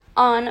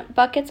on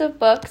Buckets of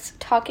Books,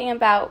 talking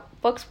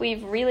about books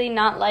we've really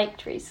not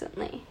liked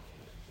recently.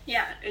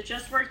 Yeah, it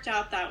just worked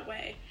out that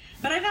way.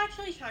 But I've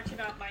actually talked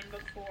about mine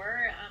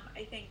before.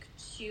 I think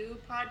 2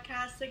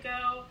 podcasts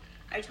ago,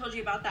 I told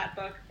you about that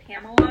book,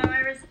 Pamela,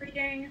 I was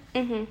reading,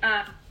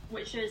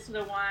 which is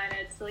the one,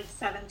 it's like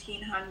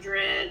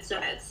 1700s,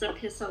 and it's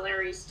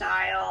epistolary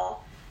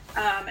style.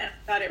 And I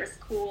thought it was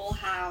cool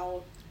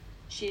how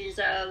she's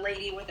a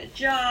lady with a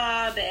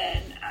job,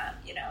 and,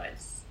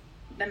 it's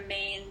the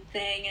main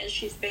thing is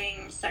she's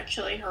being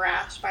sexually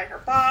harassed by her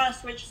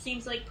boss, which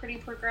seems like pretty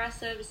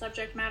progressive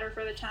subject matter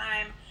for the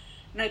time.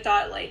 And I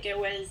thought, it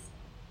was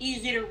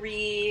easy to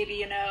read,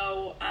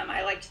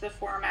 I liked the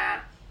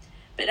format.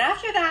 But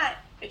after that,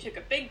 it took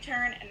a big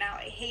turn, and now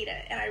I hate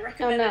it, and I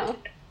recommend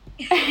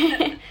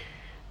it.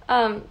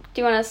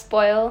 Do you want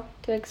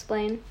to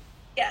explain?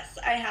 Yes,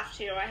 I have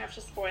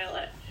to spoil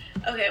it.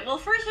 Okay, well,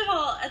 first of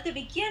all, at the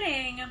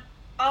beginning,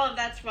 all of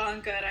that's well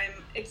and good.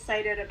 I'm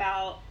excited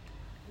about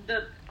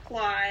the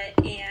plot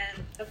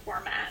and the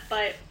format,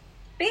 but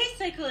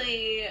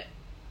basically,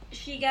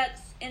 she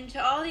gets into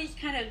all these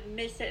kind of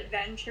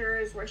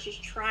misadventures where she's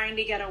trying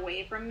to get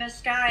away from this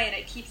guy, and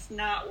it keeps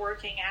not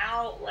working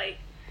out.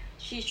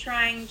 She's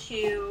trying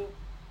to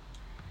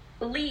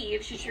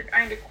leave, she's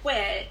trying to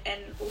quit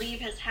and leave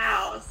his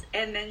house,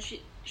 and then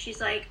she's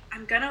like,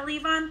 I'm gonna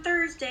leave on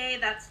Thursday,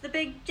 that's the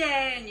big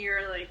day, and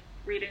you're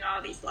reading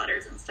all these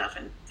letters and stuff,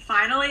 and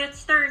finally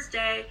it's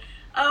Thursday.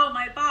 Oh,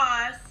 my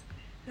boss,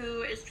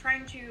 who is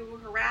trying to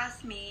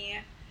harass me,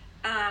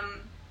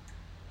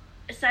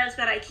 says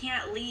that I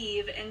can't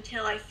leave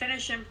until I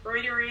finish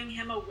embroidering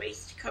him a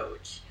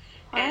waistcoat.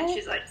 What? And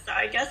she's like, so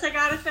I guess I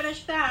gotta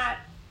finish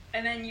that.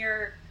 And then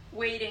you're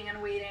waiting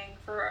and waiting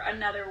for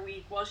another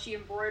week while she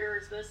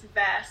embroiders this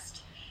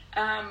vest,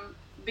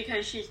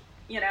 because she's,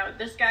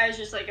 this guy's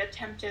just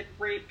attempted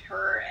raped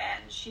her,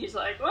 and she's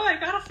like, well, I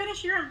gotta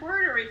finish your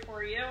embroidery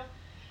for you.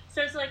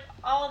 So it's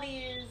all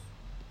these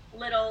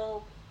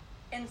little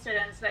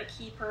incidents that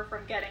keep her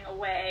from getting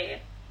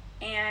away,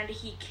 and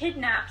he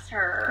kidnaps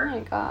her. Oh my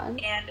god.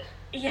 And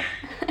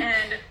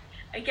and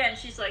again,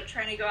 she's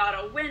trying to go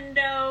out a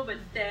window, but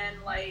then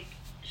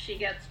she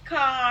gets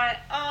caught.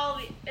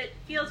 It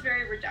feels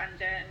very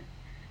redundant.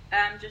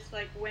 Just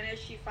when is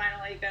she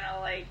finally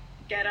gonna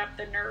get up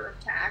the nerve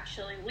to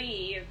actually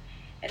leave?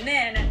 And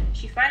then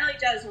she finally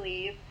does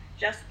leave,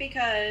 just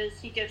because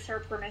he gives her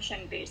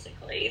permission,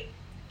 basically.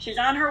 She's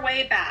on her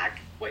way back,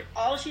 with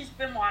all she's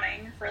been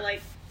wanting for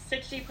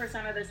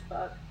 60% of this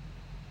book.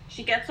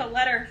 She gets a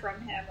letter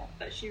from him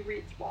that she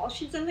reads while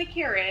she's in the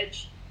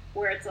carriage,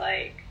 where it's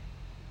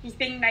he's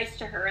being nice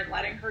to her and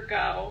letting her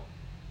go.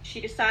 She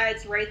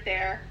decides right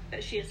there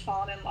that she has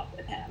fallen in love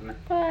with him.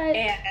 What?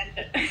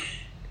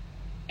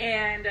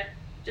 And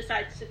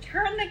decides to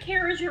turn the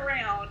carriage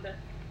around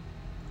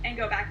and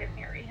go back and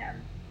marry him.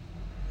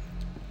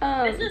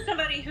 This is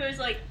somebody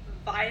who's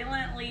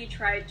violently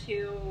tried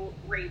to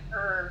rape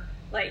her,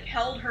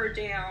 held her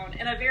down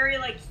in a very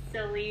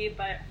silly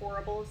but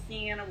horrible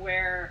scene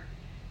where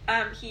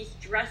he's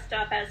dressed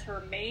up as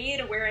her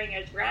maid, wearing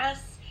a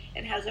dress,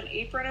 and has an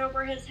apron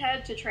over his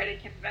head to try to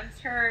convince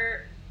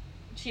her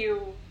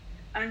to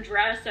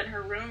undress in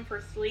her room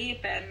for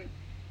sleep, and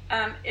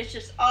it's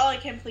just all a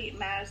complete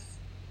mess.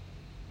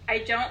 I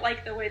don't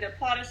like the way the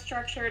plot is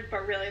structured,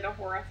 but really the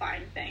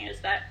horrifying thing is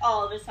that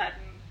all of a sudden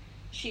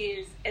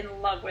she's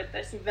in love with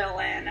this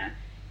villain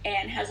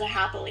and has a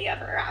happily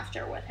ever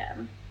after with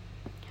him.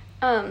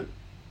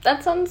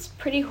 That sounds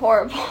pretty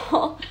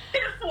horrible.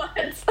 It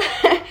was.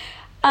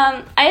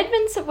 I had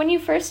been, when you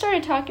first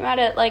started talking about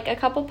it, a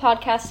couple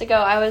podcasts ago,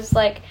 I was,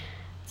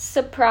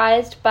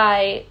 surprised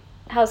by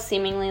how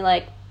seemingly,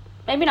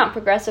 maybe not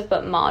progressive,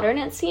 but modern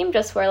it seemed,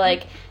 just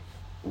where,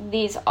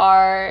 these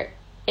are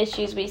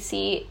issues we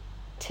see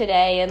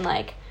today, and,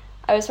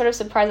 I was sort of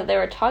surprised that they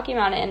were talking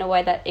about it in a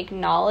way that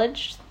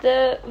acknowledged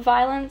the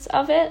violence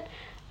of it,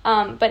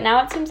 but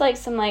now it seems like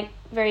some,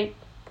 very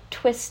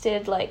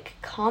twisted,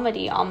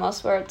 comedy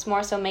almost, where it's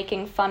more so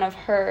making fun of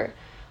her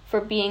for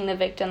being the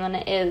victim than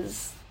it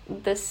is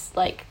this,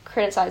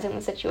 criticizing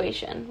the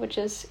situation, which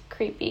is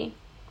creepy.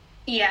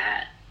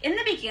 Yeah. In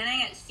the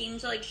beginning, it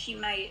seems like she's,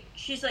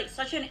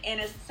 such an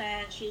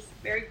innocent, she's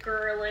very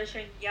girlish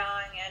and young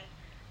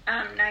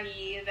and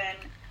naive, and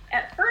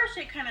at first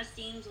it kind of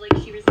seems like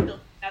she was building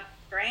up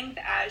strength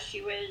as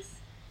she was,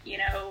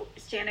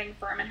 standing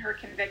firm in her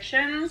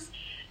convictions,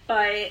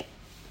 but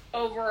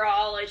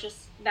overall,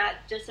 that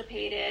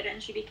dissipated,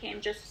 and she became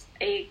just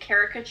a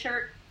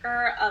caricature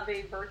of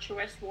a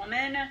virtuous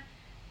woman,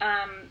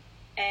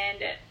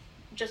 and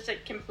just a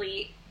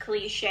complete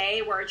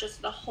cliche, where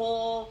just the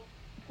whole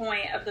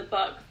point of the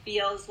book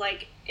feels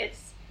like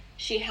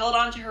she held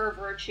on to her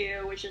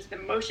virtue, which is the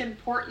most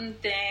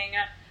important thing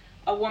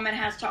a woman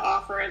has to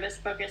offer, this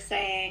book is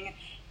saying,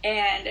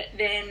 and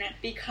then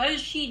because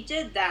she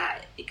did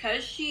that,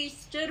 because she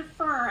stood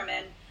firm,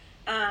 and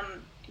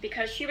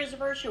because she was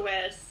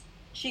virtuous,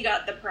 she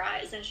got the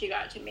prize, and she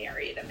got to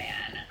marry the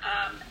man,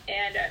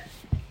 and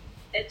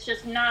it's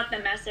just not the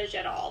message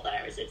at all that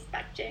I was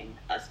expecting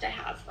us to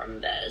have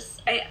from this.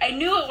 I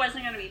knew it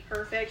wasn't going to be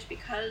perfect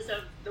because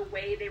of the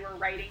way they were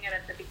writing it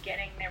at the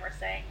beginning. They were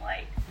saying,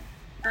 like,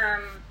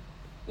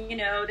 you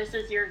know, this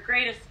is your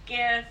greatest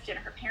gift, and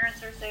her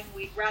parents are saying,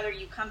 we'd rather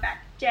you come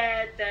back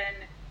dead than,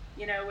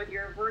 you know, with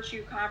your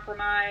virtue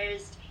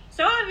compromised.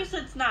 So obviously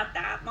it's not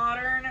that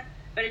modern,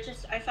 but it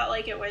just, I felt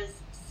like it was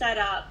set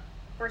up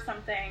for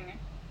something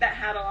that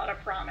had a lot of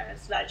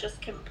promise that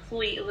just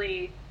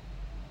completely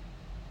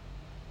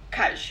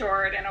cut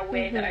short in a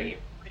way that I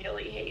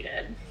really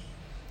hated.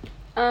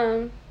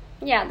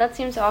 Yeah, that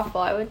seems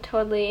awful. I would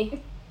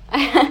totally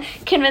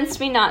convinced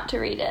me not to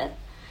read it.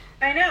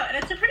 I know, and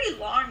it's a pretty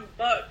long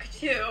book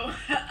too.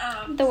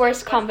 The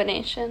worst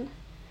combination.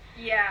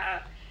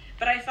 Yeah,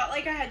 but I felt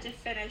like I had to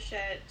finish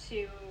it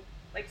to,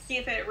 like, see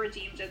if it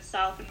redeemed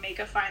itself and make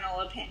a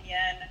final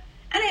opinion.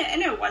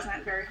 And it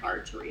wasn't very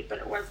hard to read, but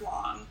it was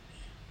long.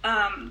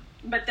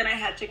 But then I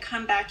had to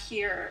come back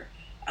here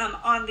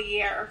on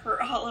the air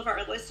for all of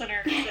our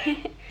listeners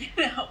and, you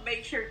know,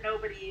 make sure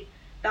nobody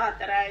thought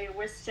that I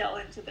was still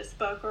into this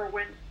book or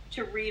went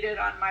to read it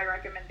on my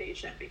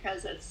recommendation,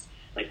 because it's,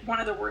 like, one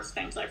of the worst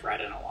things I've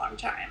read in a long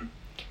time.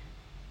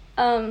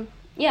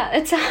 Yeah,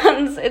 it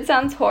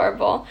sounds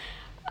horrible.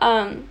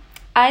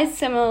 I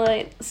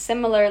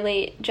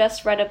similarly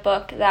just read a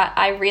book that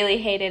I really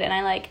hated, and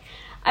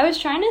I was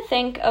trying to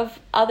think of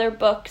other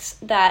books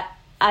that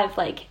I've,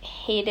 like,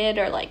 hated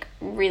or, like,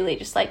 really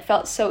just, like,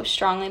 felt so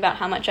strongly about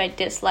how much I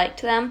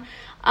disliked them.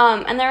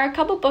 And there are a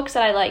couple books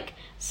that I, like,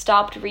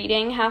 stopped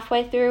reading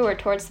halfway through or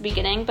towards the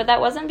beginning, but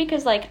that wasn't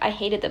because, like, I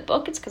hated the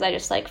book. It's because I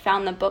just, like,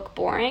 found the book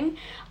boring.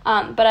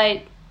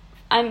 But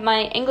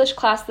my English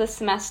class this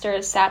semester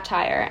is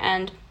satire,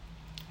 and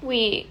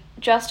we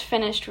just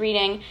finished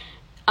reading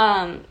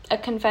A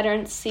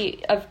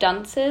Confederacy of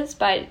Dunces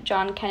by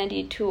John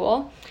Kennedy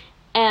Toole,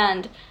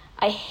 and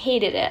I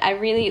hated it. I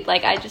really,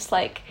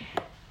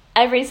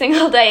 every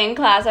single day in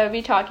class I would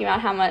be talking about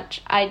how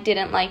much I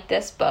didn't like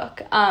this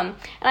book. And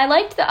I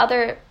liked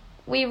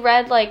we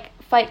read, like,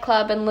 Fight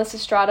Club and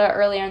Lysistrata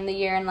earlier in the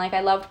year, and, like, I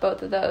loved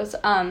both of those.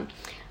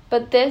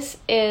 But this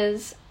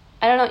is,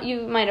 I don't know,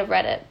 you might have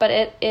read it, but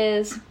it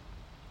is,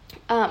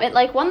 it,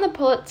 like, won the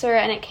Pulitzer,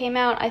 and it came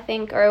out, I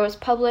think, or it was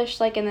published,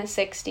 like, in the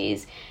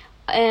 60s,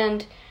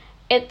 and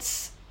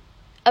it's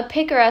a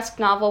picaresque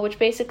novel, which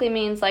basically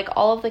means, like,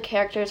 all of the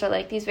characters are,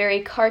 like, these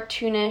very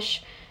cartoonish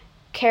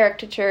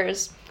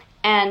caricatures,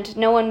 and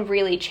no one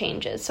really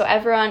changes. So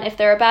everyone, if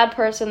they're a bad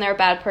person, they're a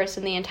bad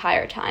person the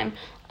entire time.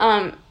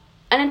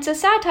 And it's a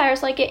satire,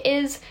 so, like, it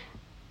is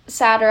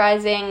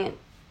satirizing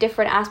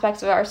different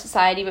aspects of our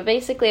society, but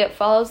basically it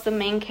follows the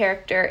main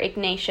character,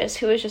 Ignatius,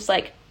 who is just,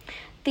 like,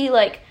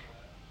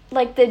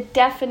 the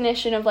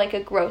definition of, like,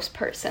 a gross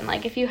person.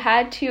 Like, if you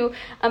had to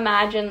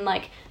imagine,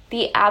 like,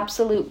 the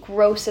absolute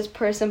grossest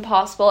person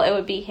possible, it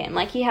would be him.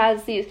 Like,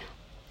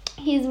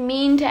 he's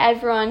mean to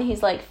everyone,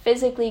 he's, like,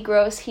 physically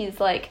gross, he's,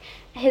 like,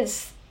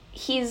 he's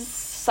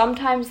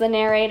sometimes the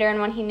narrator,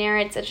 and when he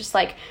narrates, it's just,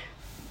 like,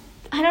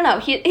 I don't know,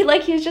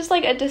 he's just,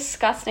 like, a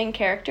disgusting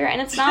character,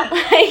 and it's not,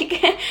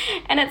 like,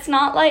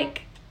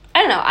 I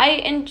don't know,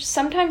 I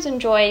sometimes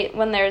enjoy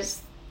when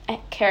there's a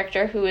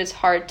character who is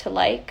hard to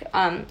like,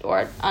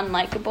 or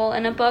unlikable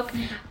in a book,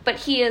 but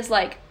he is,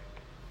 like,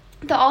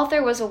 the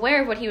author was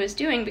aware of what he was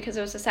doing because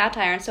it was a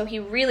satire, and so he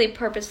really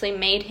purposely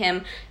made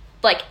him,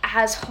 like,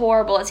 as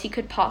horrible as he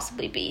could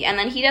possibly be. And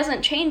then he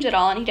doesn't change at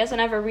all, and he doesn't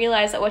ever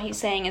realize that what he's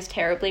saying is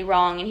terribly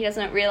wrong, and he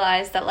doesn't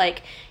realize that,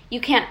 like, you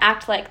can't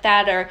act like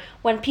that, or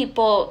when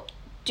people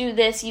do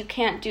this, you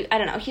can't do, I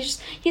don't know,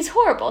 he's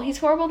horrible. He's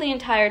horrible the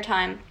entire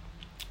time.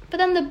 But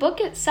then the book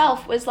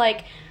itself was,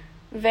 like,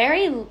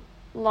 very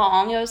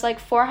long. It was, like,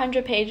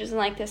 400 pages and,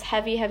 like, this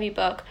heavy, heavy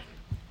book.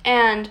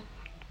 And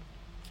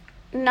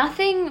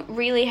nothing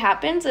really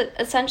happens. It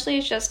essentially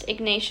is just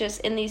Ignatius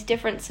in these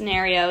different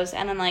scenarios,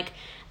 and then, like,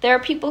 there are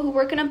people who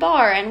work in a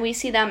bar, and we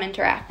see them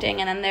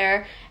interacting, and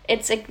then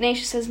it's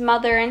Ignatius's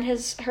mother and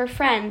her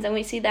friends, and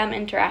we see them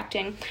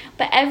interacting.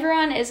 But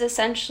everyone is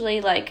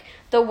essentially, like,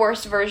 the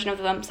worst version of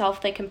themselves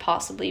they can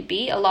possibly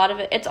be. A lot of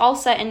it's all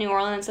set in New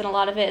Orleans, and a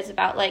lot of it is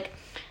about, like,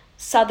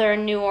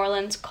 Southern New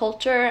Orleans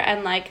culture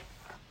and, like,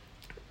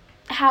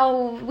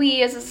 how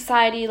we as a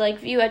society, like,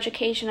 view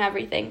education and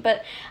everything.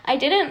 But I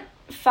didn't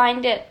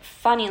find it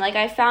funny. Like,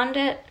 I found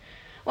it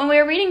when we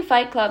were reading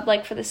Fight Club,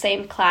 like, for the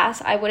same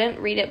class. I wouldn't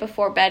read it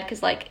before bed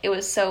because, like, it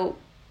was so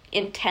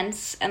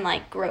intense and,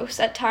 like, gross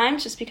at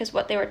times just because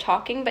what they were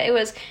talking, but it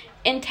was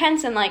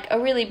intense in, like, a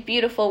really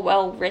beautiful,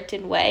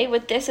 well-written way.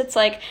 With this, it's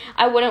like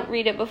I wouldn't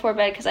read it before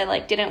bed because I,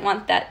 like, didn't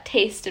want that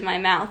taste in my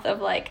mouth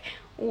of, like,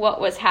 what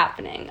was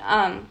happening.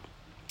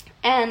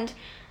 And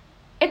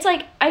it's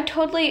like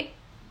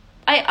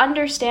I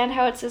understand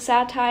how it's a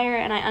satire,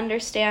 and I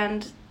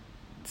understand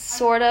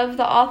sort of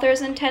the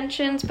author's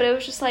intentions, but it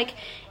was just, like,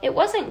 it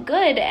wasn't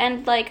good,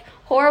 and, like,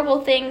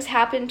 horrible things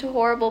happen to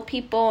horrible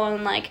people,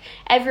 and, like,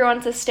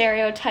 everyone's a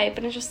stereotype,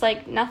 and it's just,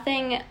 like,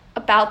 nothing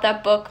about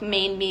that book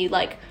made me,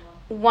 like,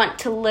 want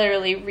to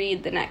literally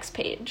read the next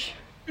page.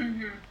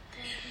 Mm-hmm.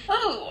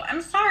 oh,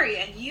 I'm sorry,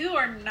 and you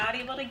are not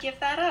able to give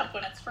that up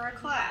when it's for a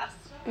class.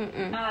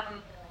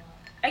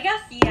 I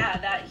guess, yeah,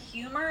 that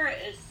humor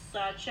is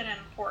such an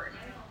important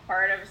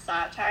part of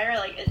satire.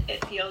 Like,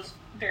 it feels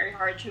very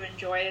hard to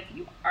enjoy if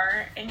you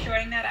aren't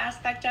enjoying that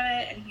aspect of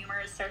it, and humor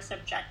is so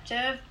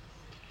subjective.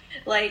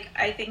 Like,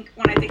 I think,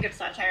 when I think of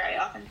satire, I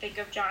often think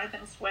of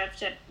Jonathan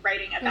Swift and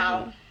writing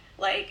about,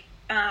 like,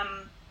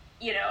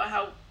 you know,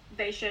 how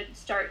they should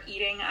start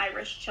eating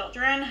Irish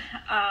children,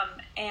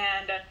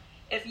 and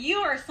if you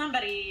are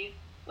somebody...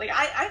 Like,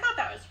 I thought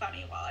that was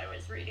funny while I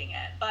was reading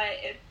it, but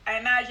I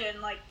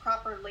imagine, like,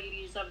 proper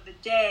ladies of the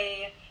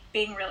day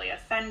being really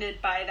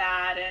offended by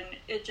that, and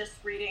it just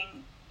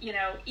reading, you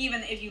know,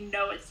 even if you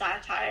know it's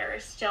satire,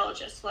 still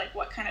just, like,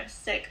 what kind of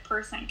sick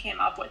person came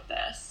up with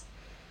this?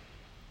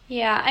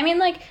 Yeah, I mean,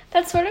 like,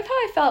 that's sort of how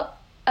I felt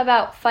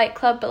about Fight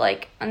Club, but,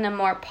 like, in a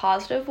more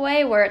positive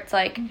way, where it's,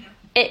 like,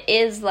 it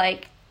is,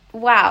 like,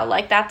 wow,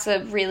 like, that's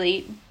a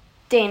really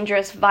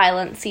dangerous,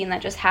 violent scene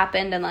that just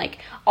happened, and, like,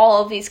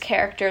 all of these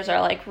characters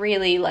are, like,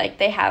 really, like,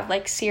 they have,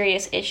 like,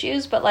 serious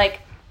issues, but, like,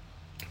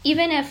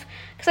 even if,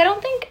 because I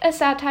don't think a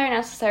satire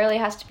necessarily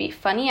has to be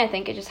funny, I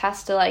think it just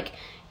has to, like,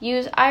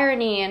 use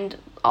irony and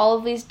all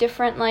of these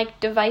different, like,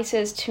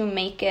 devices to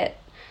make it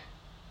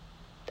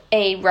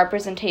a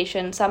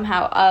representation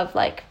somehow of,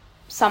 like,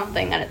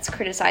 something that it's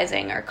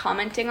criticizing or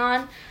commenting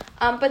on.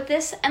 But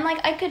this, and, like,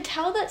 I could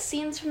tell that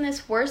scenes from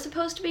this were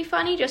supposed to be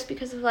funny just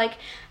because of, like,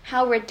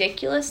 how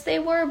ridiculous they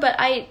were, but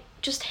I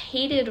just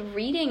hated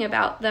reading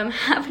about them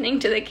happening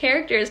to the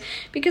characters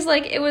because,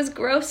 like, it was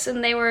gross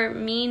and they were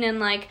mean and,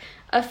 like,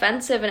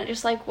 offensive, and it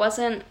just, like,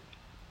 wasn't,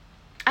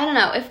 I don't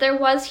know, if there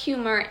was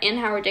humor in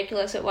how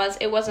ridiculous it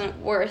wasn't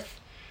worth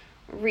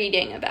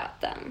reading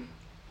about them.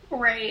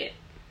 Right.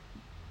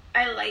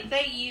 I like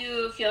that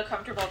you feel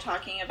comfortable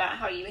talking about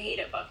how you hate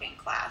a book in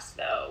class,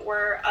 though.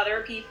 Were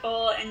other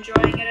people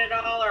enjoying it at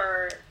all,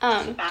 or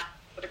just back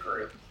with a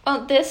group?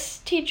 Well, this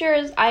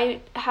teacher,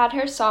 I had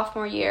her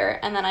sophomore year,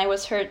 and then I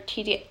was her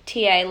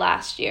TA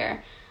last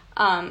year.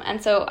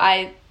 And so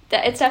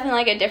it's definitely,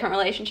 like, a different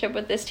relationship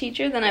with this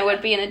teacher than I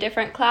would be in a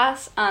different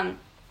class.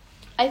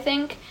 I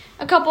think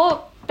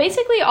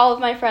basically all of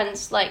my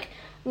friends, like,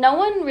 no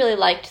one really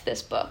liked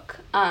this book.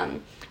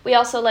 We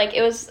also, like,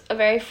 it was a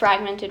very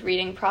fragmented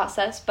reading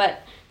process,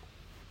 but,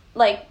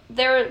 like,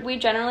 we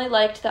generally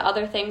liked the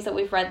other things that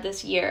we've read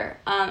this year.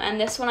 And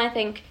this one, I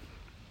think,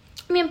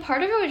 I mean,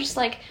 part of it was just,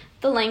 like,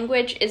 the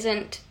language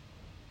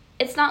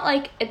it's not,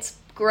 like, it's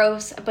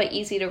gross but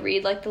easy to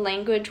read. Like, the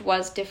language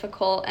was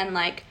difficult, and,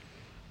 like,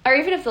 or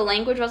even if the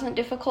language wasn't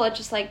difficult, it's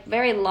just, like,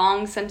 very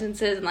long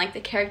sentences, and, like,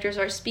 the characters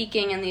are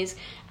speaking in these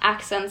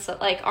accents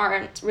that, like,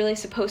 aren't really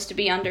supposed to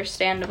be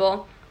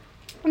understandable.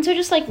 And so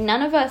just, like,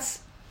 none of us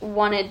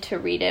wanted to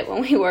read it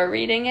when we were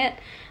reading it.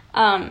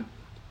 But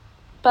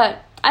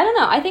I don't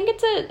know, I think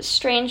it's a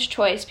strange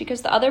choice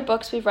because the other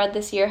books we've read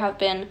this year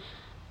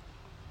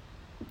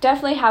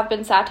definitely have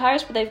been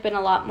satires, but they've been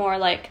a lot more,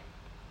 like,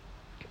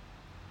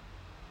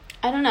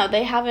 I don't know,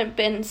 they haven't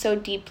been so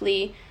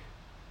deeply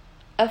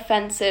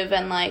offensive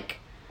and, like,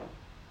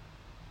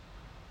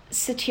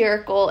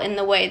 satirical in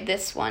the way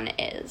this one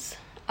is.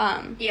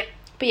 Yeah.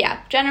 But yeah,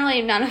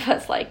 generally none of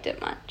us liked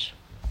it much.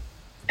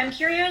 I'm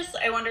curious,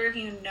 I wonder if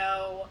you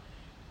know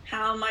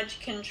how much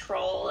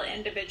control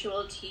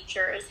individual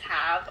teachers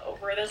have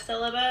over the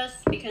syllabus,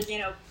 because, you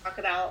know, talk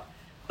about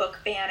book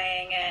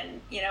banning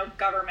and, you know,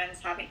 governments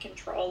having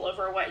control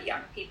over what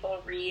young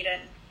people read,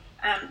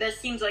 and this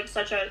seems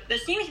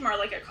more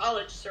like a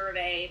college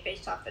survey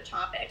based off the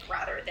topic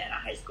rather than a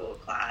high school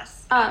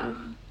class.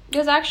 It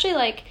was actually,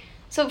 like,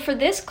 so for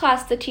this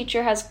class, the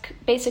teacher has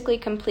basically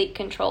complete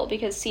control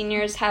because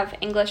seniors have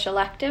English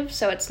electives,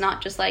 so it's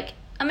not just, like,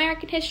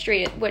 American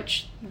history,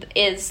 which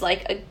is,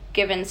 like, a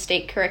given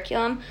state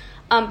curriculum,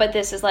 but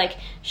this is, like,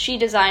 she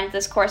designed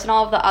this course, and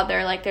all of the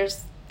other, like,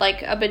 there's,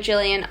 like, a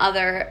bajillion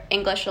other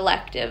English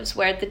electives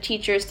where the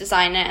teachers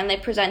design it and they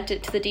present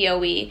it to the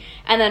DOE,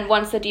 and then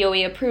once the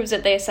DOE approves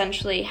it, they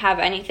essentially have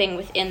anything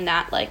within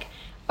that, like,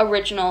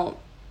 original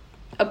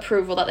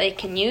approval that they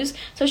can use.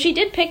 So she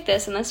did pick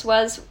this, and this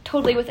was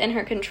totally within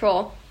her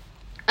control.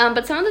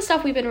 But some of the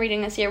stuff we've been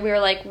reading this year, we were,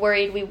 like,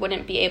 worried we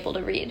wouldn't be able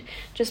to read,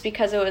 just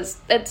because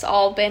it's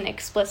all been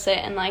explicit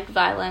and, like,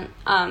 violent,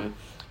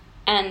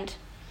 and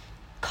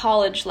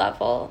college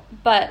level.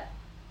 But,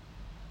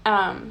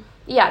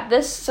 yeah,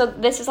 this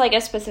is, like,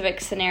 a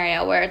specific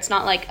scenario where it's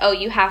not like, oh,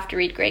 you have to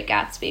read Great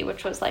Gatsby,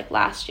 which was, like,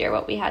 last year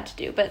what we had to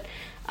do, but,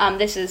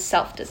 this is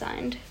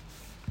self-designed.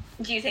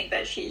 Do you think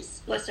that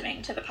she's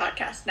listening to the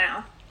podcast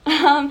now?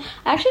 I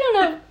actually don't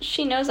know if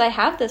she knows I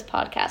have this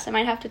podcast. I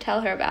might have to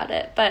tell her about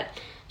it, but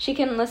she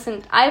can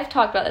listen. I've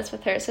talked about this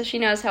with her, so she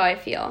knows how I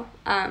feel.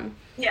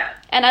 Yeah.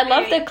 And I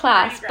love the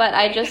class, but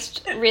I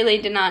just really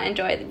did not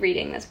enjoy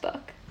reading this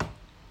book.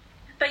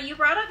 But you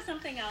brought up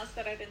something else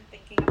that I've been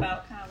thinking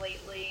about kind of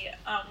lately,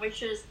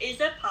 which is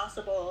it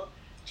possible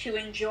to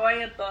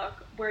enjoy a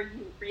book where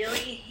you really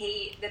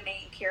hate the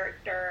main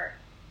character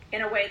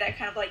in a way that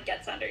kind of, like,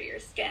 gets under your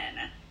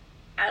skin?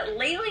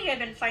 lately I've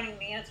been finding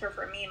the answer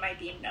for me might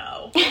be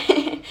no.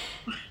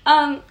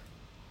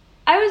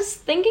 I was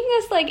thinking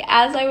this, like,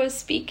 as I was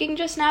speaking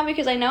just now,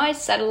 because I know I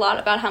said a lot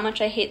about how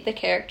much I hate the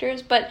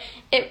characters, but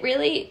it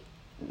really,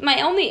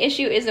 my only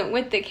issue isn't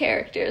with the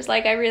characters.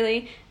 Like, I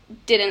really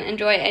didn't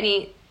enjoy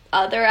any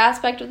other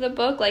aspect of the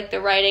book, like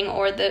the writing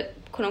or the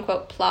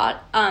quote-unquote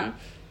plot.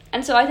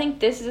 And so I think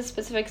this is a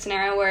specific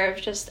scenario where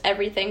it's just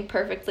everything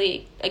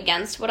perfectly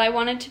against what I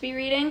wanted to be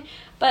reading.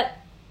 But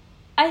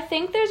I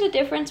think there's a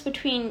difference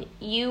between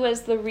you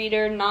as the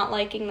reader not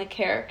liking the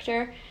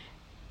character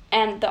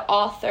and the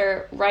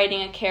author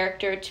writing a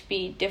character to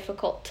be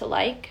difficult to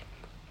like.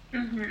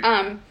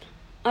 Mm-hmm.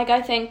 Like,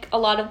 I think a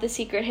lot of the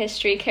Secret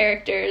History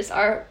characters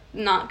are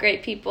not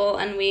great people,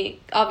 and we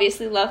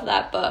obviously love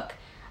that book.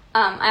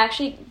 I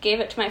actually gave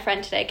it to my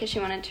friend today because she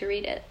wanted to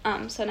read it.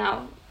 So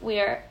now we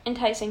are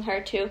enticing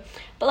her too.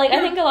 But, like, I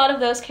think a lot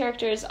of those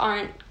characters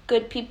aren't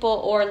good people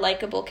or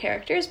likable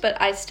characters, but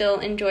I still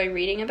enjoy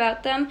reading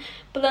about them.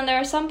 But then there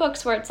are some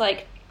books where it's,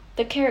 like,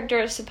 the character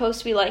is supposed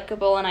to be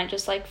likable, and I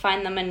just, like,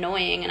 find them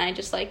annoying, and I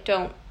just, like,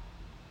 don't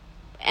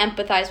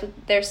empathize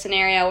with their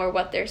scenario or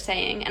what they're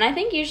saying. And I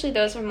think usually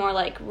those are more,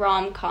 like,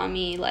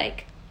 rom-com-y,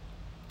 like,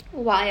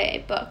 YA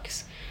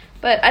books.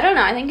 But I don't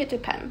know, I think it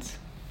depends.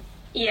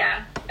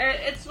 Yeah,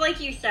 it's like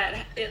you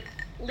said,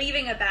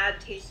 leaving a bad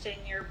taste in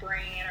your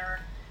brain, or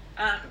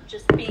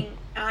just being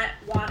not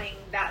wanting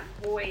that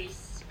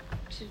voice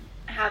to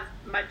have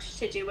much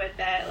to do with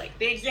it. Like,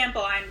 the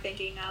example I'm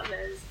thinking of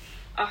is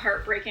A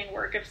Heartbreaking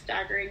Work of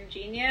Staggering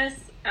Genius,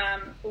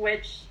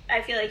 which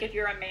I feel like if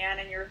you're a man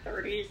in your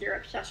 30s, you're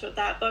obsessed with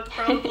that book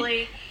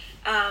probably.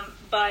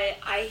 But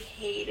I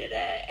hated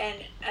it, and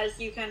as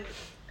you can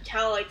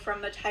tell, like,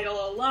 from the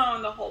title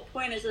alone, the whole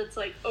point is it's,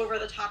 like,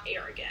 over-the-top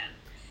arrogant.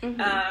 Mm-hmm.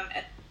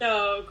 And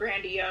so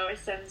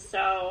grandiose and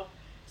so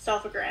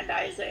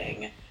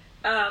self-aggrandizing.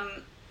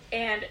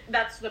 And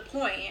that's the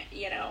point,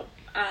 you know.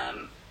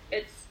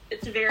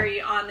 It's very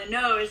on the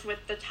nose with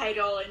the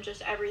title and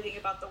just everything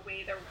about the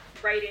way the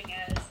writing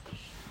is.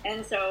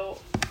 And so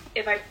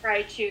if I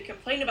try to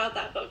complain about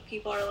that book,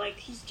 people are like,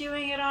 he's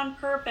doing it on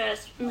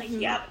purpose. I'm like,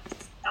 yeah, but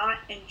it's not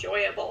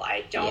enjoyable.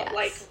 I don't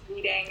like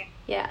reading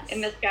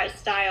in this guy's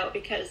style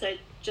because I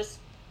just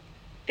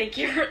think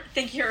you're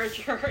a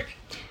jerk.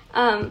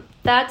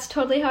 That's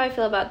totally how I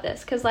feel about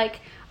this, because, like,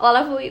 a lot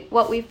of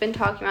what we've been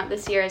talking about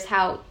this year is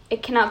how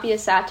it cannot be a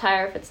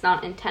satire if it's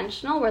not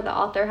intentional, where the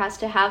author has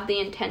to have the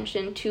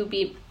intention to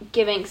be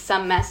giving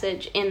some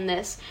message in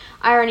this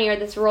irony or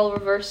this role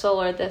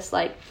reversal or this,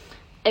 like,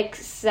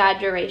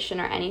 exaggeration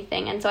or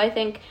anything. And so I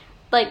think,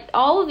 like,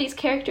 all of these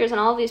characters and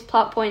all of these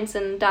plot points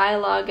and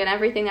dialogue and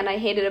everything that I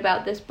hated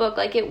about this book,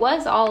 like, it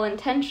was all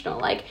intentional,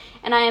 like,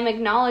 and I am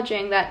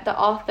acknowledging that the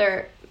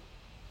author,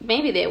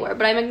 maybe they were,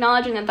 but I'm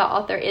acknowledging that the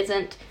author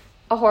isn't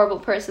a horrible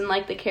person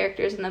like the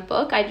characters in the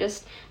book. I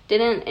just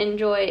didn't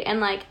enjoy,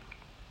 and, like,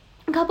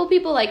 a couple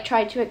people, like,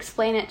 tried to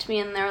explain it to me,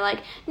 and they're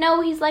like,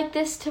 no, he's like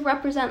this to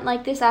represent,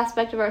 like, this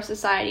aspect of our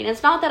society. And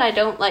it's not that I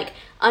don't, like,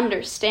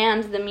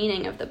 understand the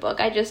meaning of the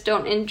book. I just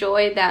don't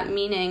enjoy that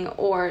meaning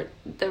or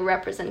the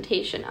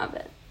representation of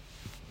it.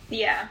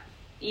 Yeah,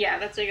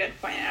 that's a good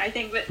point. I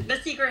think that The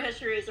Secret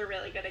History is a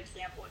really good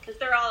example, because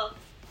they're all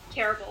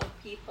terrible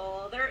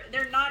people.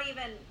 They're not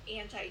even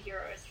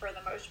anti-heroes for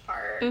the most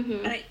part.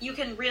 Mm-hmm. And you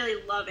can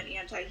really love an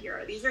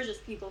anti-hero. These are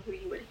just people who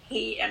you would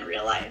hate in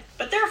real life,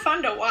 but they're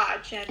fun to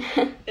watch,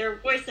 and their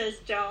voices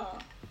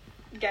don't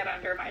get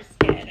under my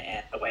skin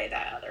in the way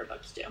that other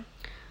books do.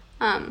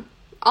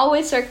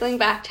 Always circling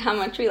back to how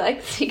much we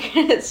like The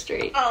Secret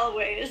History.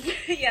 Always.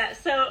 Yeah,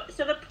 so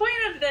the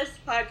point of this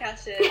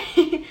podcast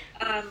is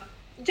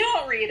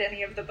don't read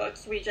any of the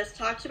books we just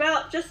talked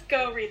about. Just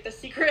go read The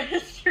Secret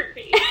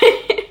History.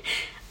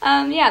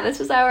 This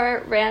was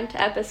our rant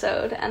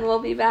episode, and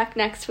we'll be back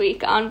next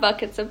week on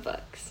Buckets of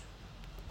Books.